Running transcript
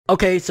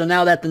Okay, so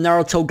now that the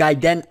Naruto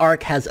Gaiden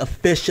arc has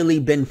officially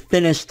been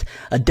finished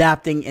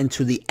adapting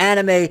into the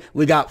anime,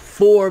 we got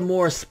 4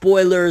 more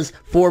spoilers,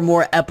 4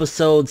 more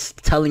episodes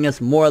telling us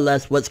more or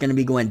less what's going to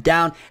be going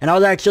down. And I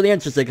was actually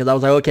interested because I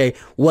was like, okay,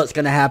 what's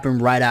going to happen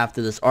right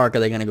after this arc? Are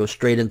they going to go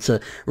straight into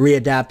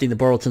readapting the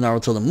Boruto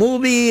Naruto the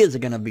movie? Is it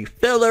going to be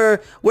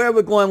filler? Where are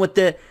we going with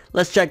it?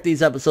 Let's check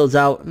these episodes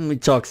out and we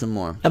talk some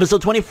more.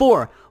 Episode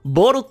 24.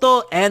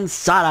 Boruto and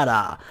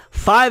Sarada.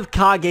 5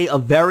 Kage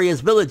of various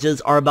villages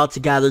are about to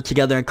gather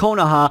together in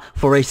Konoha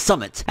for a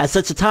summit. At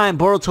such a time,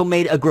 Boruto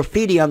made a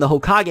graffiti on the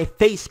Hokage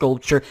face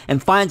sculpture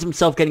and finds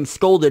himself getting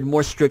scolded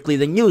more strictly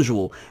than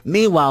usual.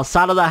 Meanwhile,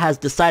 Sarada has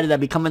decided that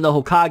becoming the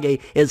Hokage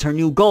is her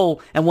new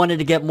goal and wanted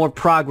to get more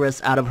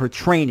progress out of her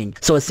training.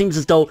 So it seems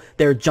as though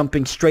they're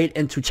jumping straight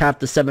into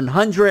chapter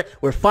 700.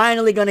 We're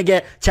finally gonna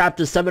get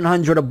chapter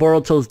 700 of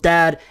Boruto's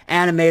dad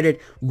animated.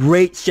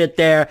 Great shit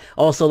there.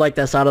 Also like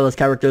that Sarada's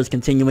character is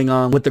continuing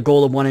on with the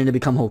goal of wanting to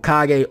become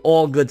Hokage.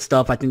 All good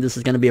stuff. I think this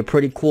is going to be a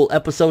pretty cool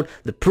episode.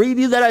 The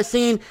preview that I've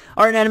seen,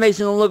 art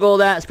animation don't look all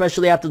that,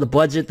 especially after the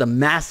budget, the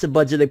massive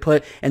budget they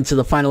put into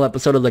the final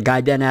episode of the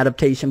Gaiden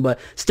adaptation, but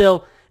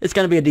still, it's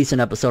going to be a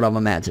decent episode, I'm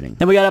imagining.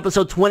 Then we got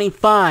episode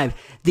 25,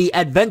 The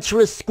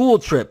Adventurous School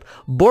Trip.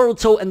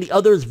 Boruto and the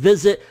others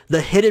visit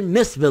the Hidden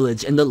Mist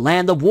Village in the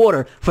Land of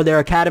Water for their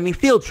academy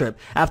field trip.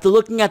 After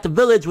looking at the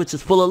village, which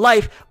is full of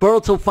life,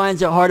 Boruto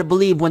finds it hard to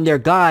believe when their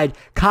guide,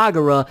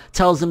 Kagura,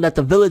 tells him that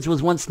the village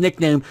was once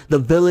nicknamed the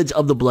Village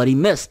of the Bloody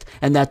Mist,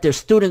 and that their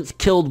students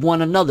killed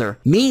one another.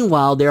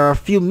 Meanwhile, there are a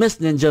few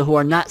Mist Ninja who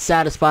are not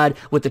satisfied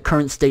with the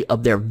current state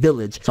of their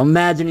village. So I'm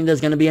imagining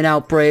there's going to be an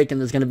outbreak and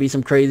there's going to be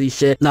some crazy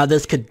shit. Now,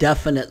 this could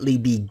definitely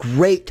be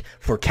great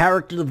for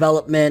character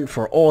development,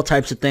 for all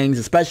types of things,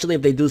 especially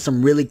if they do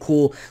some really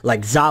cool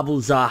like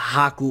Zabuza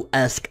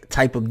Haku-esque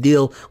type of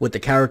deal with the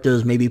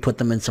characters, maybe put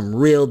them in some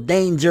real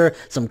danger,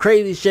 some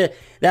crazy shit.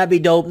 That'd be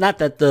dope. Not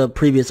that the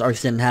previous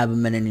arcs didn't have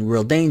them in any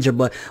real danger,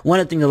 but one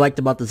of the things I liked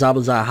about the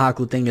Zabuza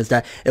Haku thing is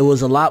that it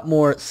was a lot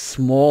more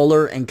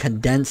smaller and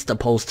condensed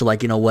opposed to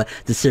like, you know, what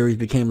the series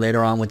became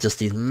later on with just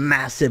these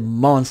massive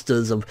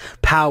monsters of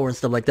power and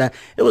stuff like that.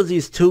 It was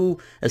these 2,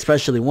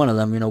 especially one of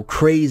them, you know,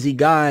 crazy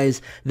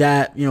guys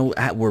that, you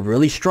know, were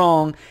really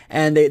strong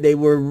and they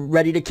were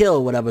ready to kill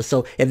or whatever.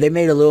 So if they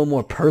made a little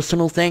more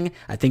personal thing,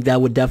 I think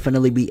that would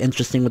definitely be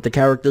interesting with the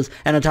characters.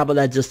 And on top of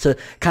that, just to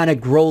kind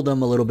of grow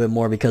them a little bit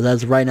more, because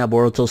as right now,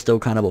 Boruto's still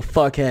kind of a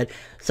fuckhead.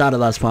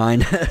 Sarada's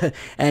fine.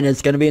 And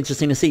it's going to be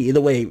interesting to see.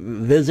 Either way,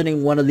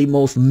 visiting one of the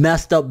most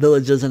messed up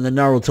villages in the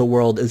Naruto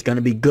world is going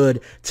to be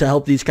good to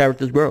help these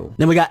characters grow.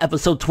 Then we got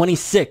episode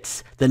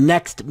 26, The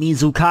Next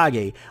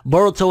Mizukage.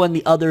 Boruto and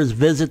the others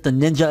visit the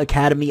Ninja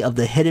Academy of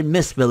the Hidden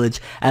Mist Village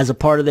as a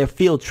part of their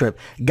field trip.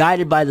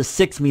 Guided by the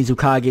 6th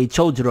Mizukage,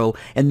 Chojuro,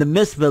 in the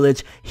Mist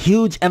Village,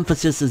 huge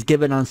emphasis is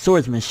given on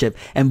swordsmanship,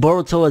 and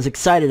Boruto is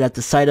excited at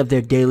the sight of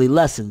their daily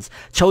lessons.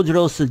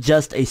 Chojuro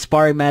suggests a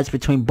sparring match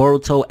between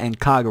Boruto and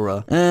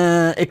Kagura.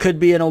 It could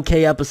be an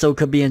okay episode,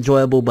 could be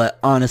enjoyable, but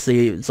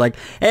honestly, it's like,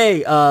 hey,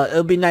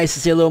 it'll be nice to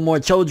see a little more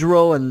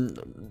Chojuro, and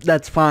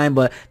that's fine,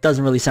 but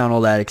doesn't really sound all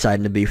that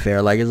exciting, to be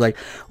fair. Like, it's like,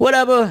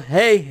 whatever,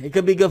 hey, it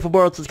could be good for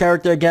Boruto's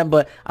character again,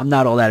 but I'm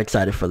not all that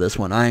excited for this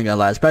one, I ain't gonna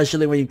lie,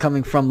 especially when you're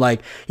coming from,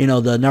 like, you know,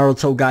 the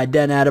Naruto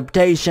Gaiden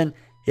adaptation.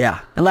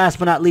 Yeah. And last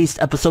but not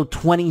least, episode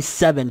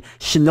 27,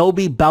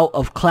 Shinobi Bout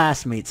of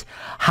Classmates.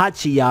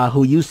 Hachiya,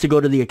 who used to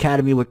go to the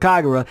academy with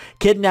Kagura,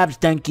 kidnaps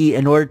Denki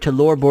in order to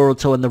lure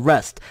Boruto and the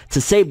rest.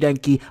 To save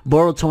Denki,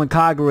 Boruto and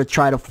Kagura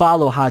try to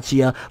follow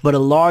Hachiya, but a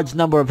large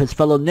number of his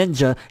fellow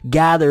ninja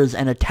gathers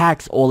and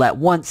attacks all at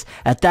once.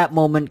 At that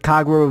moment,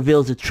 Kagura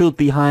reveals the truth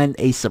behind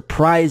a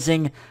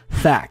surprising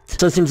fact.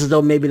 So it seems as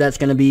though maybe that's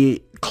going to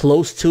be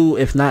close to,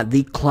 if not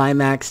the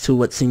climax to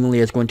what seemingly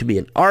is going to be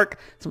an arc,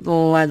 something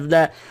along the lines of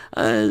that.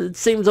 It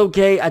seems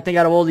okay. I think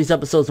out of all these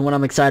episodes, the one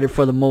I'm excited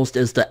for the most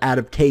is the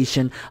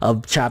adaptation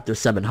of chapter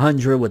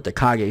 700 with the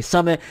Kage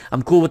Summit.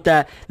 I'm cool with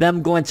that.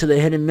 Them going to the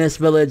Hidden Mist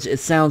Village, it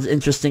sounds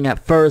interesting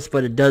at first,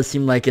 but it does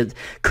seem like it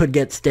could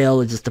get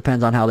stale. It just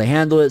depends on how they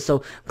handle it. So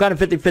I'm kind of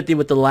 50-50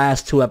 with the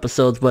last 2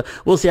 episodes, but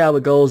we'll see how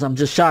it goes. I'm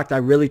just shocked. I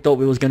really thought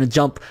we was going to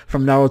jump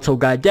from Naruto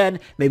Gaiden,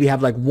 maybe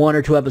have like 1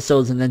 or 2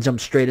 episodes and then jump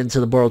straight into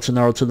the Boruto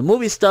Naruto the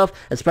movie stuff,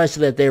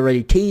 especially that they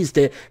already teased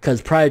it,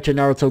 because prior to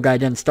Naruto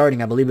Gaiden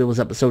starting, I believe it was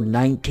episode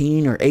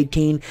 19 or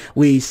 18,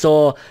 we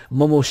saw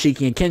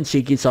Momoshiki and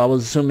Kinshiki, so I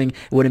was assuming it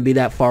wouldn't be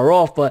that far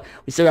off, but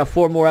we still got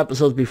 4 more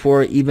episodes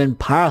before even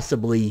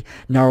possibly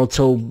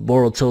Naruto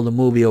Boruto the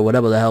movie, or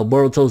whatever the hell,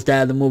 Boruto's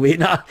dad the movie,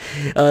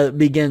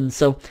 begins.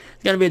 So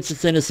it's going to be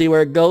interesting to see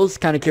where it goes.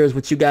 Kind of curious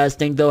what you guys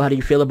think, though. How do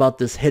you feel about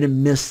this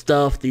Hidden Mist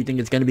stuff? Do you think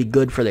it's going to be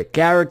good for the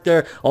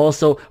character?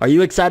 Also, are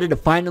you excited to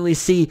finally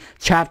see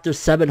chapter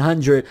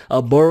 700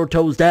 of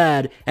Boruto's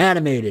dad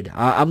animated?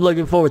 I'm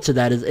looking forward to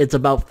that. It's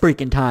about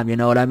freaking time, you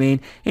know what I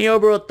mean? And your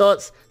overall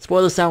thoughts?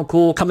 Spoilers sound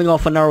cool. Coming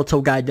off of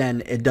Naruto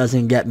Gaiden, it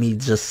doesn't get me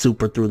just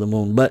super through the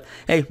moon. But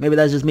hey, maybe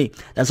that's just me.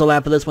 That's all I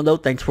have for this one, though.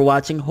 Thanks for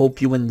watching.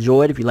 Hope you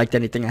enjoyed. If you liked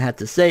anything I had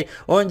to say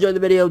or enjoyed the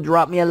video,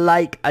 drop me a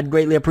like. I'd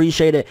greatly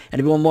appreciate it.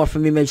 And if you want more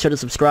from me, make sure to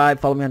subscribe,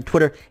 follow me on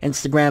Twitter,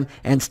 Instagram,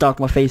 and stalk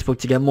my Facebook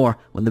to get more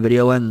when the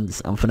video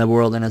ends. I'm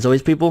ForneverWorld, and as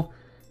always, people,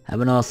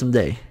 have an awesome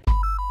day.